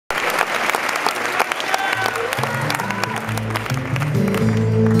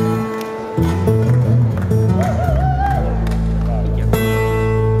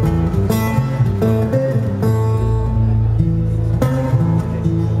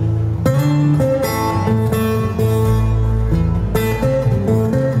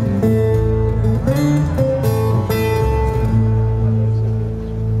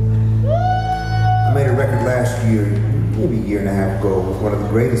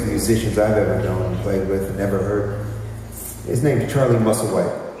greatest musicians I've ever known and played with and ever heard. His name's Charlie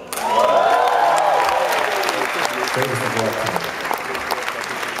Musselwhite. Greatest of all time.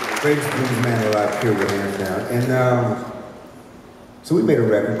 Greatest blues man alive, period, hands down. And so we made a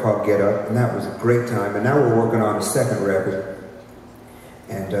record called Get Up, and that was a great time. And now we're working on a second record.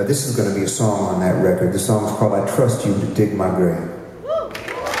 And this is going to be a song on that record. The song is called I Trust You to Dig My Grave.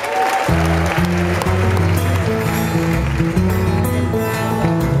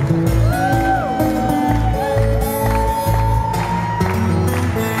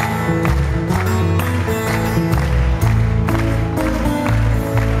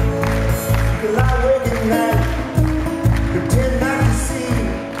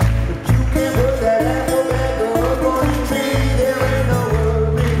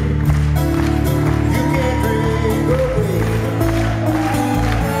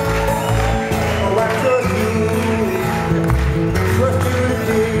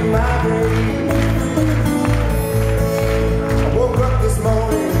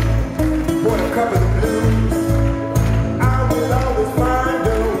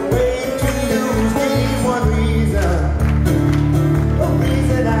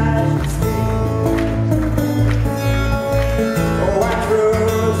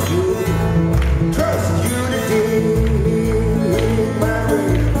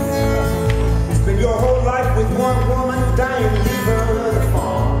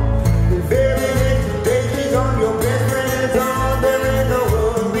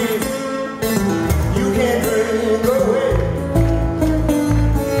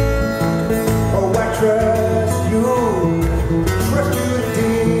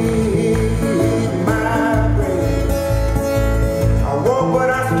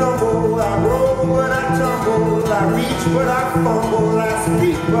 But I fumble, I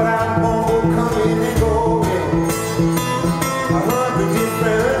speak, but I mumble, coming and going 100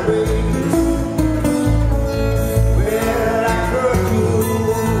 different ways.